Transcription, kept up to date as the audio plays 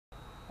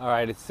All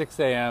right, it's 6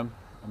 a.m.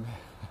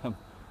 I'm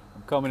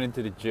coming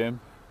into the gym.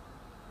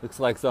 Looks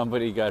like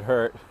somebody got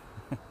hurt.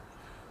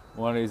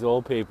 One of these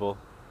old people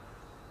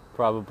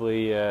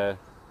probably had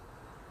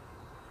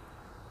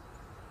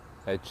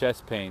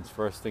chest pains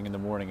first thing in the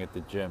morning at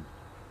the gym.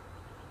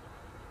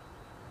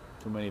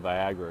 Too many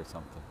Viagra or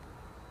something.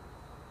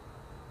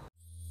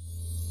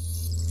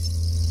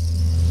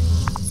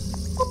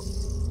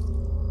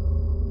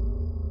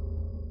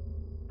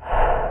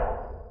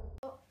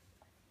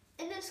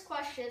 In this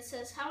question, it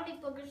says, how many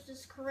boogers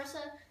does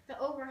Carissa the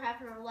ogre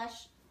have in her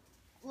left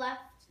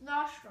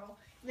nostril?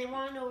 And they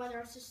want to know whether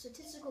it's a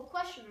statistical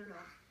question or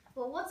not.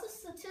 Well, what's a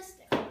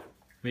statistic?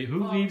 Wait,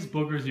 who leaves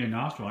boogers in your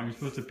nostril? Aren't you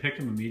supposed to pick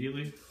them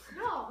immediately?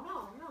 No.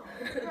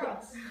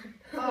 Gross.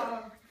 I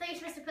thought you were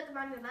supposed to put them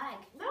on your bag.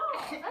 No,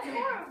 that's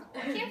horrible. I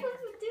can't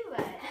believe we do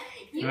that.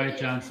 Alright,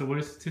 John, so what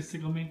does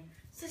statistical mean?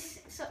 So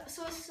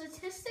a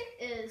statistic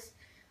is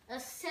a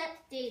set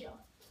data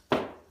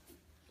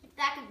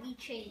that can be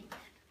changed.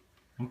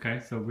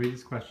 Okay, so read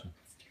this question.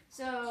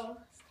 So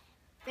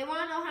they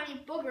want to know how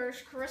many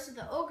boogers Carissa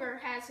the ogre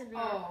has in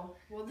her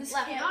this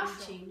left can't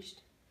nostril. be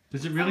changed.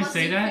 Does it really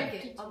say that?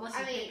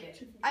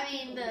 I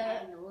mean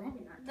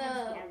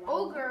the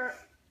ogre,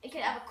 it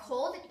could have a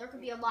cold. There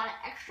could be a lot of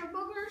extra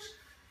boogers.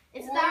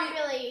 It's not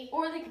really.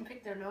 Or they can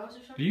pick their nose or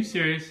something. Are you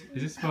serious?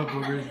 Is this about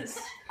boogers?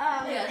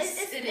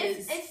 Yes, it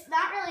is. It's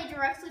not really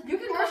directly You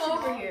can proportional.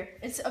 come over here.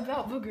 It's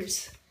about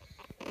boogers.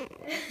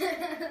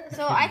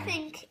 So I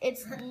think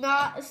it's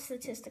not a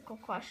statistical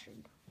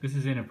question. This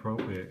is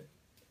inappropriate.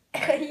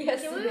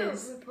 Yes, it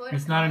is.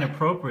 It's not an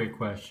appropriate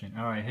question.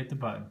 Alright, hit the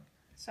button.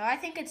 So I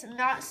think it's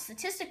not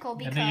statistical I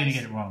because think you're gonna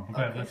get it wrong.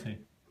 Okay, let's see.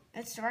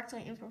 it's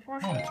directly in Oh,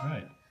 proportion. that's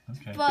right.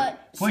 Okay.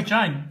 But Boy,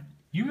 John,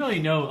 you really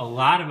know a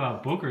lot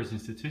about boogers and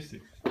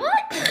statistics.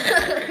 what?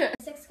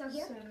 6 go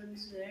here.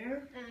 7's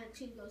there. And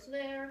 2 goes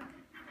there.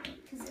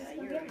 Yeah,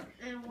 you're right.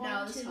 And Now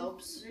 1, this 2,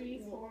 helps. 3,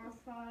 4,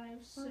 5,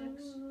 6.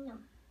 No.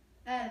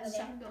 And Over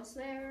 7 goes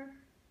there.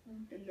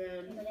 And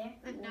then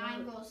And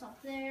 9 goes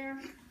up there.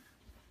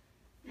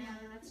 And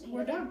that's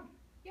we're done.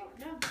 Yeah,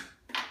 we're done.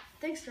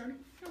 Thanks, Johnny.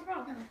 No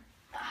problem.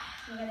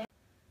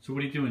 So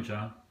what are you doing,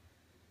 John?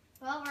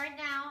 Well, right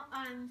now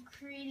I'm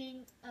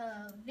creating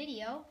a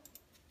video,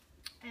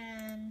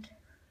 and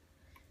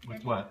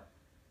With what?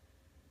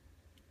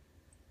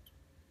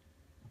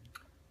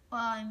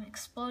 well, I'm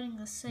exploding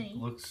the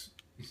city.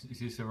 Is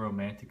this a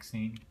romantic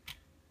scene?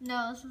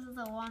 No, this is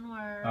the one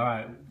where.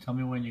 Alright, tell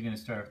me when you're gonna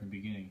start from the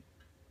beginning.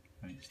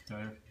 Alright,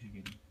 start from the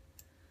beginning.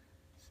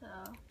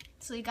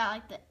 So you got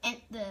like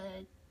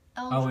the.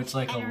 Oh, it's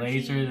like energy. a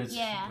laser that's...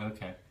 Yeah.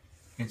 Okay.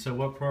 And so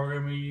what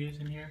program are you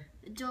using here?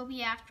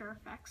 Adobe After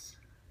Effects.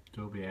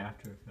 Adobe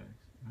After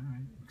Effects.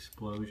 Alright,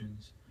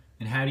 explosions.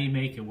 And how do you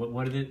make it?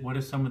 What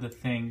are some of the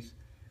things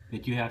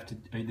that you have to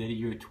that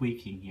you're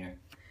tweaking here?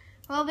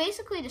 Well,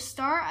 basically to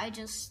start,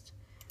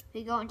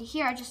 we go into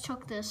here. I just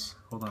took this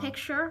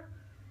picture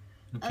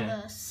of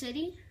a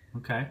city.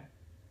 Okay.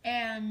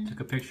 And took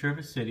a picture of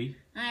a city.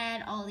 I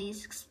had all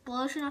these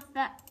explosion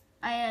effects.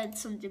 I had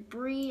some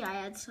debris, I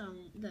had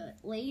the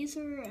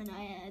laser, and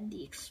I had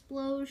the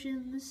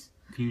explosions.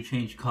 Can you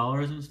change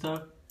colors and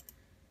stuff?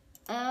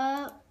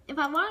 If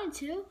I wanted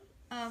to,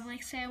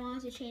 like say I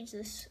wanted to change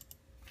this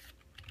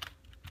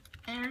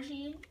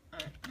energy,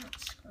 not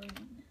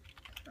screen,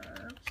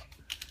 curves.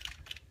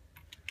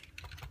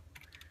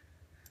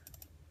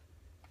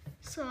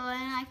 So then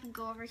I can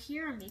go over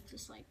here and make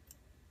this like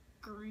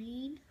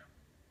green.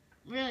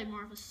 Really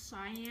more of a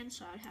cyan,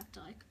 so I'd have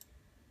to like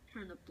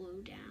turn the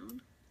blue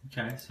down.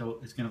 Okay, so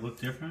it's gonna look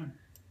different?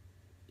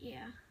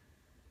 Yeah.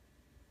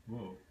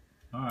 Whoa.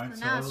 Alright,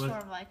 So now it's sort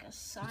of like a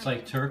cyan. It's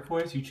like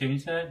turquoise, you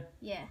changed that?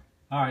 Yeah.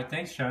 Alright,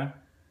 thanks, John.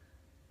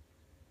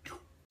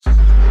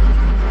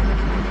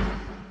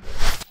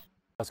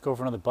 Let's go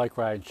for another bike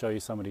ride and show you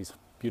some of these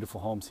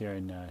beautiful homes here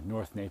in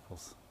North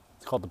Naples.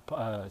 It's called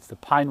it's the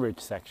Pine Ridge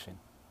section.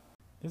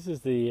 This is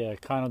the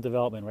condo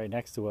development right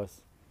next to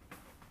us.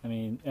 I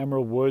mean,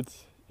 Emerald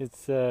Woods.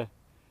 It's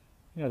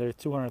you know, they're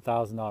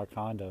 $200,000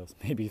 condos,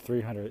 maybe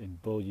 300 in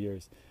bull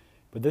years.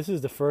 But this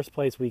is the first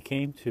place we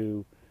came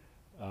to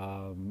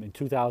in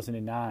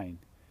 2009,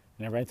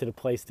 and I rented a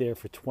place there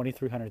for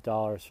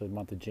 $2,300 for the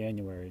month of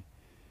January.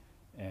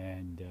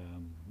 And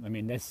I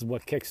mean, this is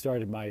what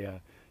kickstarted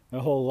my my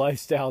whole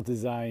lifestyle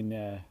design,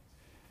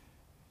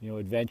 you know,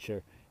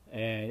 adventure.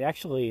 And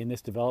actually, in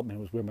this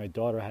development was where my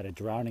daughter had a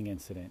drowning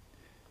incident,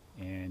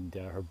 and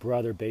her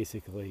brother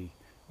basically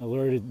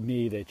alerted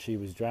me that she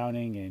was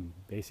drowning and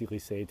basically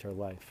saved her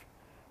life.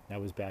 That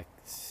was back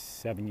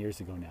 7 years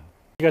ago now.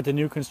 We got the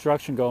new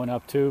construction going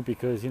up too,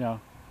 because, you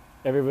know,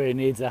 everybody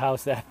needs a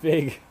house that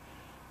big.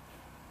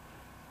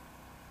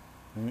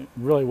 I mean,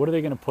 really, what are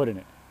they going to put in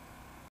it?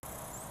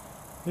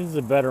 This is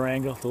a better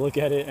angle to look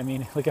at it. I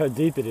mean, look how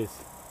deep it is.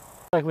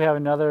 Looks like we have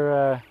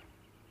another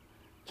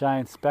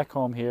giant spec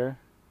home here,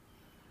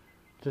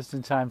 just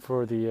in time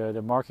for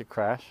the market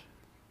crash.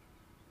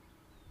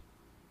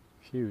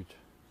 Huge.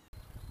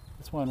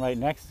 This one right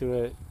next to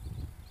it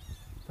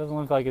doesn't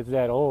look like it's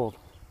that old.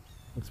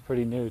 Looks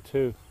pretty new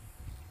too.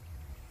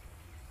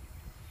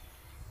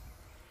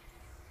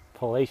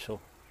 palatial.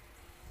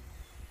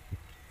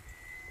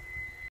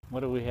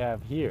 What do we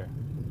have here?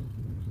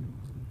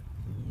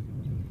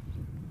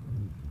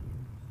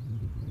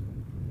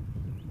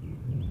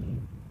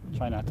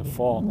 Try not to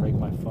fall and break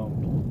my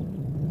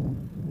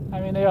phone.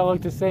 I mean, they all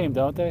look the same,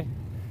 don't they?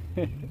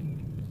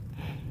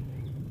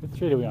 What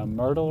tree are we on?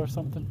 Myrtle or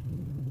something?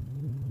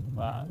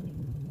 Wow.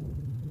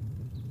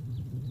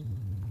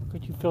 How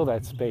could you fill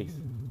that space?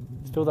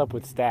 It's filled up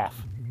with staff.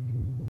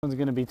 This one's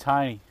gonna be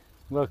tiny.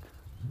 Look.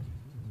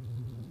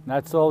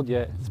 Not sold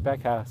yet.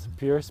 Spec house.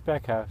 Pure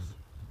spec house.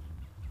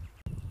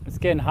 It's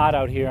getting hot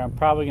out here. I'm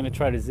probably gonna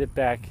try to zip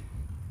back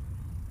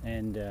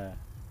and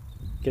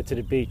get to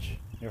the beach.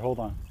 Here, hold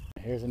on.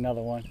 Here's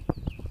another one.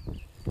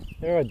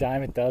 They're a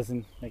dime a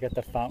dozen. They got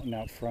the fountain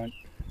out front.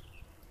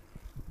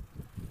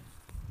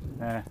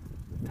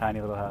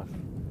 Tiny little house.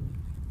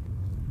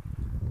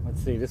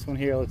 Let's see, this one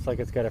here looks like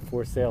it's got a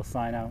for sale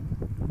sign out.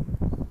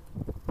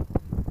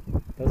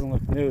 Doesn't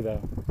look new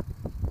though.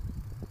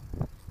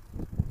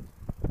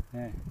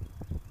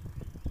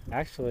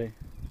 Actually,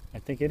 I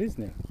think it is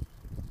new.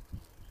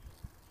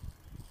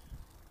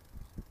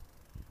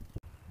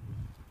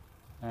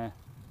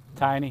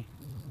 Tiny.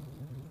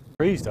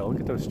 Trees though, look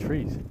at those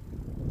trees.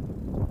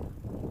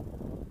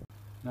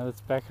 Another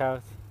spec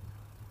house.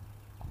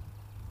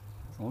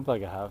 Doesn't look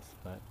like a house,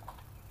 but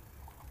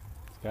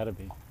it's gotta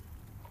be.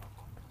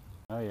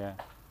 Oh yeah.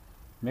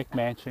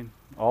 McMansion.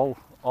 All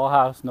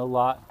house, no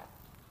lot.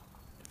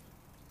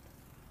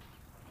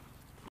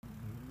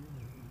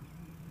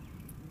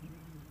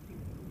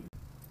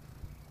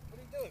 What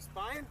are you doing,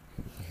 spying?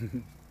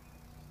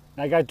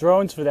 I got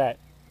drones for that.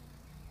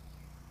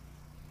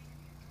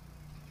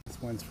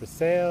 This one's for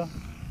sale.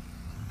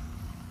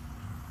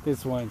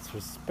 This one's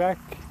for spec.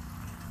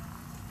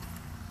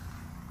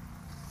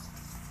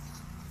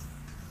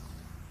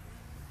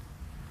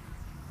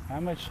 How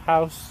much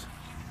house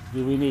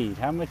do we need?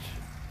 How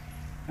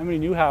many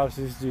new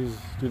houses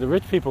do the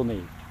rich people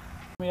need?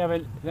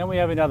 Then we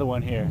have another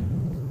one here.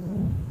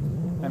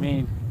 I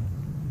mean,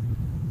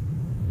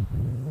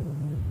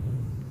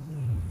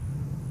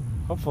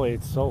 hopefully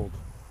it's sold.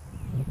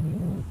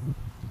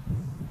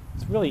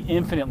 It's really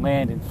infinite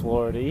land in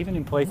Florida, even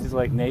in places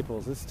like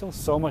Naples. There's still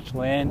so much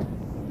land.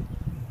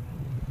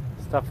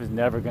 Stuff is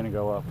never going to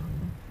go up.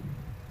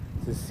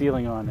 There's a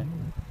ceiling on it.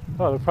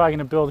 Oh, they're probably going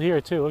to build here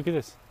too. Look at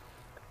this.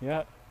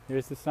 Yeah,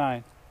 here's the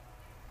sign.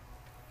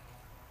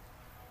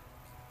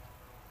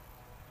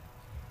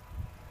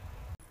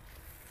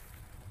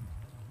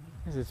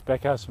 This is a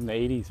spec house from the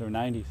 80s or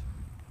 90s.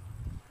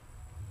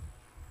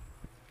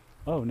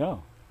 Oh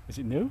no, is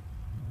it new?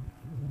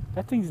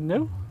 That thing's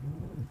new?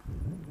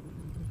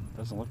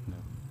 Doesn't look new.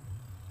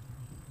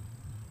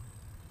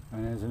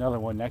 And there's another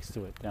one next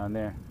to it down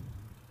there.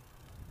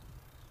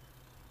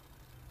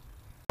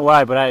 I don't know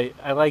why, but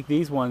I like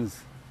these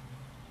ones.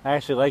 I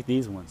actually like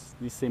these ones.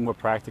 These seem more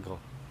practical.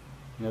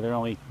 You know, they're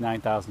only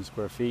 9,000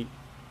 square feet.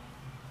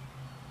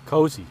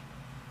 Cozy.